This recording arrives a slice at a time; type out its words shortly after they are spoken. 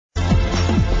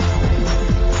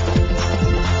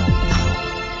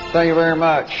Thank you very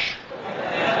much.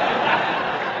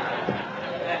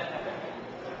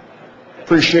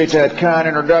 Appreciate that kind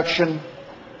introduction,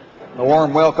 the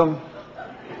warm welcome.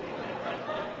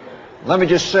 Let me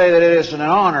just say that it is an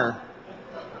honor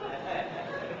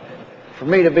for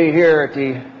me to be here at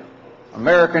the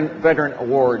American Veteran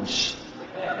Awards.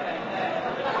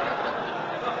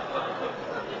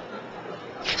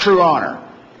 It's a true honor.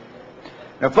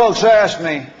 Now, folks ask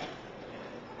me,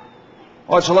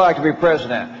 what's it like to be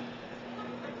president?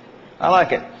 I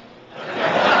like it.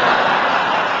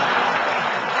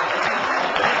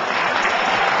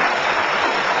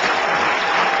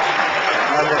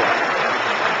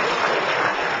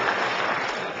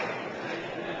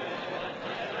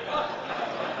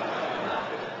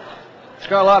 It's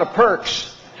got a lot of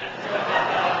perks.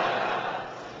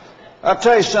 I'll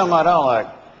tell you something I don't like.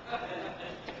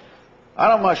 I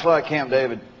don't much like Camp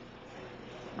David.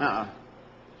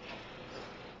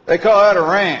 They call that a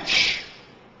ranch.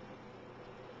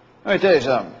 Let me tell you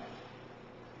something.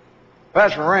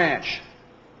 That's a ranch.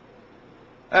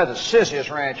 That's the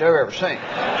sissiest ranch I've ever seen.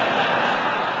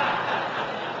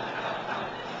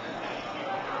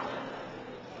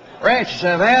 Ranches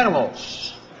have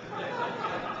animals.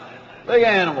 Big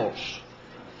animals.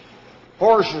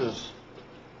 Horses.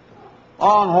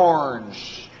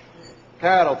 Longhorns.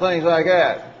 Cattle, things like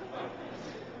that.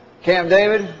 Camp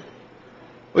David,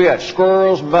 we got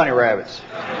squirrels and bunny rabbits.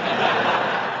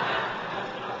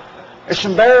 It's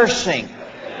embarrassing.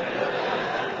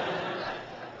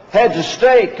 Heads of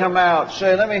state come out and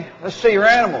say, let's see your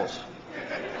animals.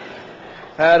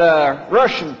 Had a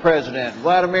Russian president,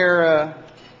 Vladimir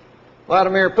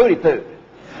Putin.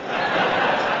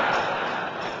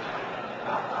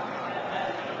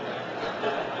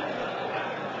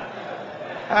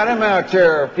 Had him out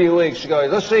there a few weeks ago.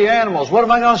 Let's see animals. What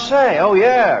am I going to say? Oh,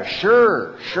 yeah,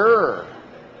 sure.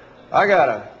 I got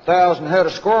 1,000 head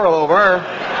of squirrel over there.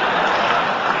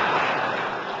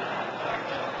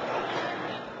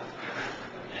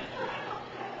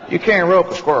 You can't rope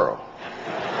a squirrel.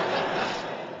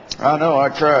 I know, I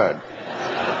tried.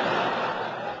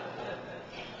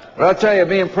 But I'll tell you,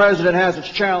 being president has its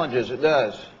challenges. It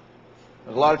does.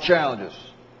 There's a lot of challenges.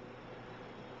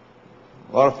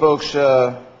 A lot of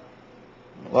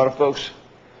folks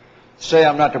say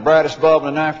I'm not the brightest bulb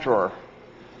in the knife drawer.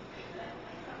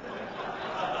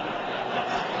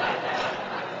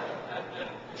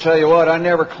 Tell you what, I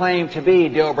never claimed to be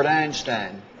Gilbert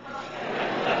Einstein.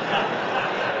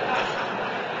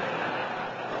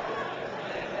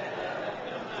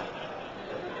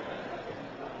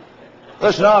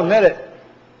 Listen, I'll admit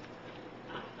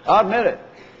it.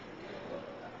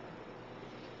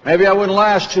 Maybe I wouldn't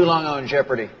last too long on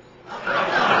Jeopardy.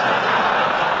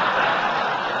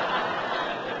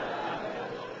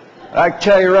 I can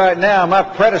tell you right now, my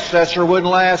predecessor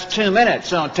wouldn't last 2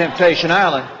 minutes on Temptation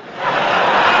Island.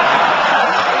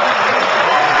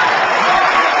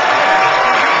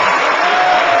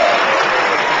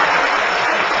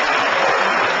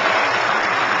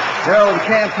 You know, the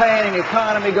campaign and the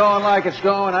economy going like it's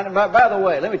going. By the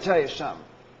way, let me tell you something.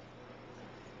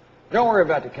 Don't worry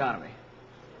about the economy.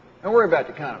 Don't worry about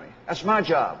the economy. That's my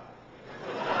job.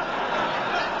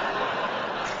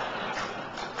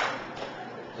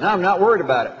 No, I'm not worried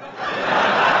about it.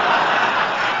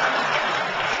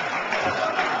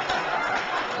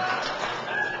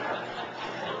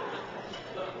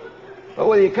 But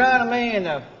with the economy and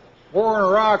the war in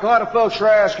Iraq, a lot of folks are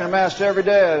asking, I'm asked every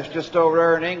day, I was just over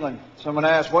there in England. Someone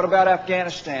asked, what about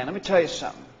Afghanistan? Let me tell you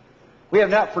something. We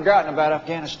have not forgotten about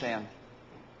Afghanistan.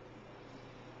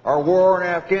 Our war in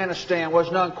Afghanistan was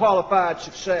an unqualified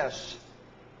success.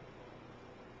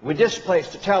 We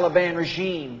displaced the Taliban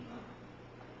regime.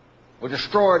 We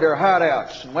destroyed their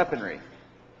hideouts and weaponry.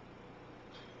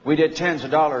 We did tens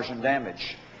of dollars in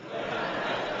damage.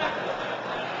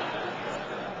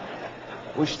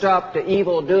 We stopped the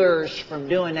evildoers from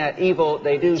doing that evil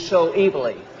they do so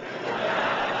evilly.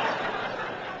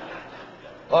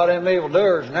 A lot of them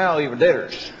evildoers are now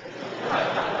evildidders.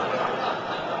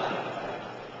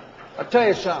 I'll tell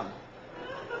you something.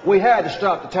 We had to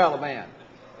stop the Taliban.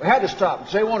 We had to stop them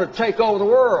because they wanted to take over the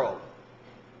world.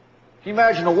 Can you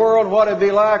imagine the world and what it'd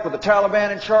be like with the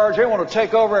Taliban in charge? They want to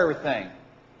take over everything.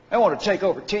 They want to take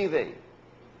over TV.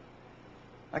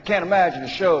 I can't imagine the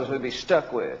shows we'd be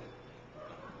stuck with.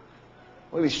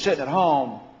 We'd be sitting at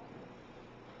home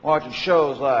watching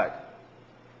shows like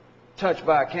Touched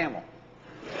by a Camel.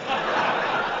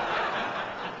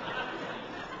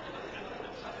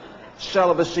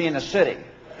 Celibacy in the City.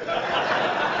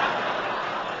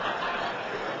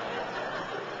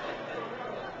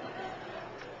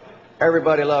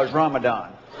 Everybody loves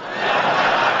Ramadan.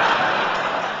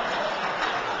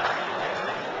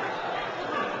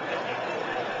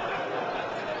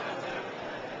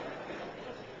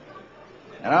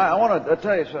 And I want to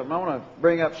tell you something. I want to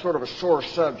bring up sort of a sore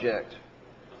subject.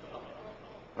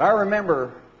 But I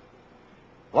remember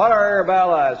a lot of our Arab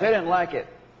allies, they didn't like it.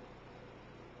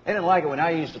 They didn't like it when I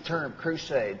used the term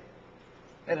crusade.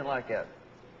 They didn't like that.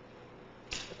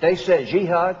 But they said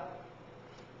jihad.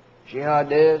 Jihad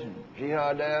this and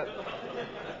jihad that.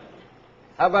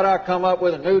 How about I come up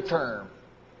with a new term?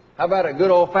 How about a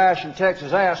good old-fashioned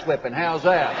Texas ass whipping? How's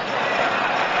that?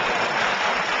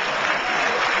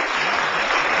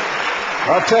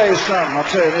 I'll tell you something. I'll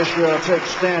tell you this year I'll take a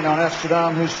stand on. That's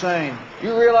Saddam Hussein.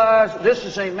 You realize this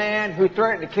is a man who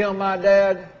threatened to kill my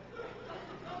dad?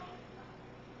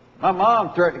 My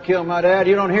mom threatened to kill my dad.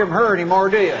 You don't hear from her anymore,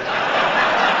 do you?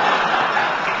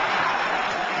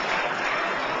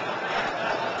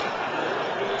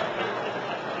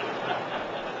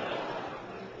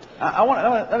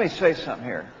 Let me say something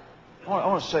here. I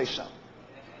want to say something.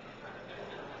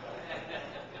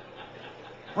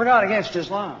 We're not against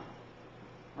Islam.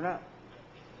 We're not.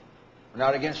 We're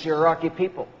not against the Iraqi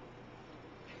people.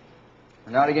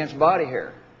 We're not against body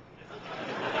hair.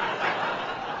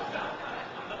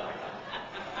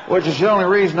 Which is the only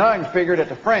reason I can figure that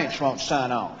the French won't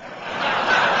sign on.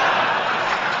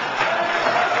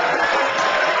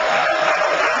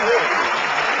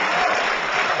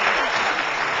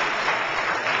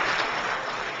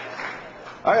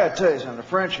 I got to tell you something. The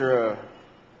French are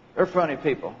they're funny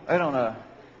people. They don't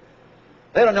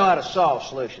know how to solve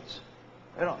solutions.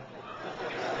 They don't.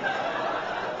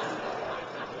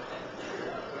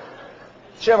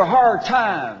 They have a hard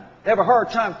time. They have a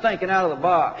hard time thinking out of the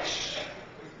box.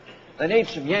 They need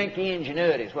some Yankee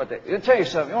ingenuity. Is what they. I'll tell you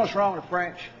something. You know what's wrong with the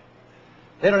French?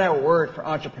 They don't have a word for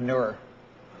entrepreneur.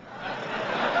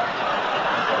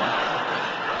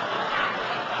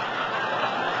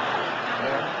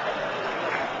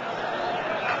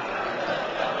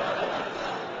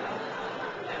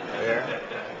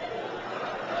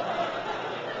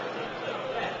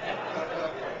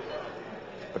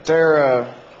 But they're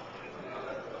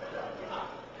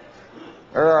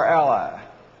our ally.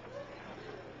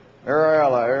 They're our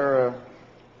ally.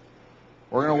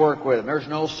 We're going to work with them. There's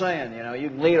an old saying, you know, you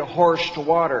can lead a horse to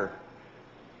water,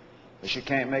 but you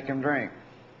can't make him drink.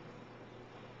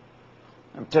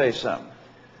 Let me tell you something.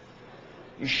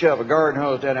 You shove a garden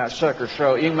hose down that sucker's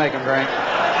throat, you can make him drink.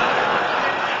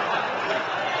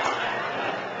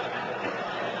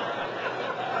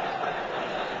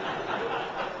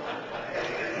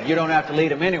 You don't have to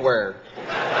lead him anywhere.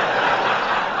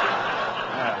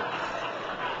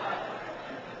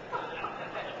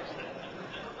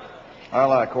 I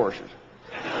like horses.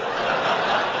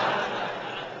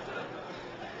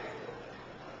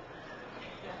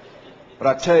 But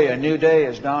I tell you, a new day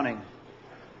is dawning.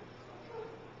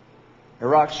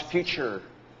 Iraq's future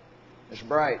is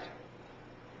bright.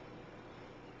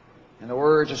 In the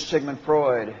words of Sigmund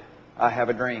Freud, I have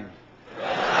a dream.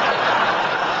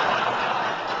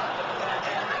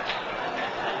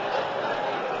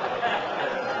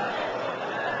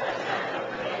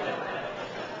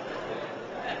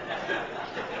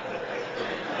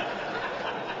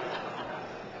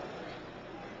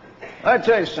 I'll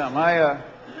tell you something. I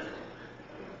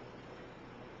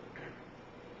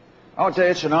want to tell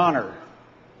you it's an honor.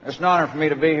 It's an honor for me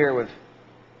to be here with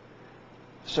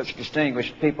such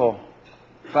distinguished people,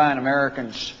 fine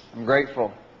Americans. I'm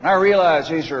grateful. And I realize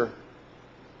these are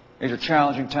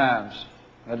challenging times.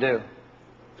 I do.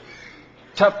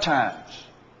 Tough times.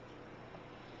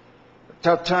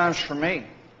 Tough times for me.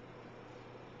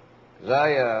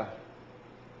 Because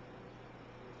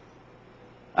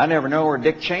I never know where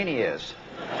Dick Cheney is.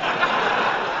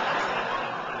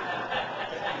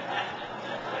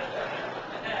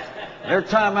 Every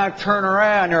time I turn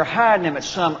around, they're hiding him at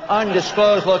some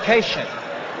undisclosed location.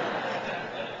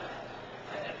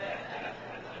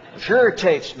 Which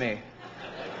irritates me.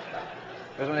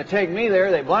 Because when they take me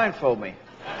there, they blindfold me.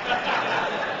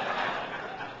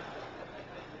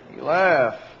 You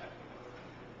laugh.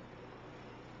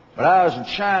 But I was in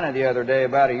China the other day,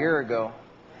 about a year ago,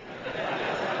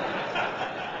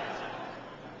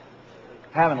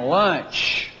 having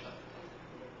lunch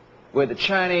with the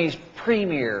Chinese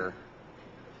premier.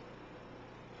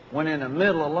 When in the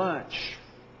middle of lunch,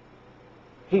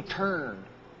 he turned,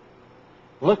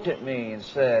 looked at me and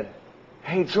said,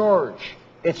 "Hey, George,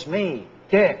 it's me,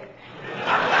 Dick."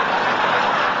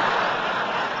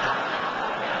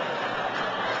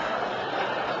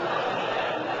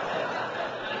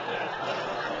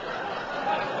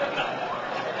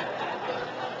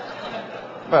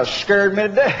 About scared me to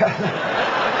death.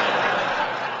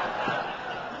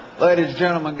 Ladies and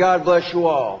gentlemen, God bless you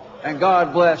all. And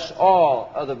God bless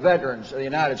all of the veterans of the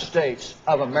United States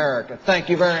of America. Thank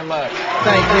you very much.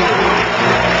 Thank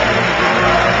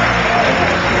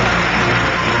you.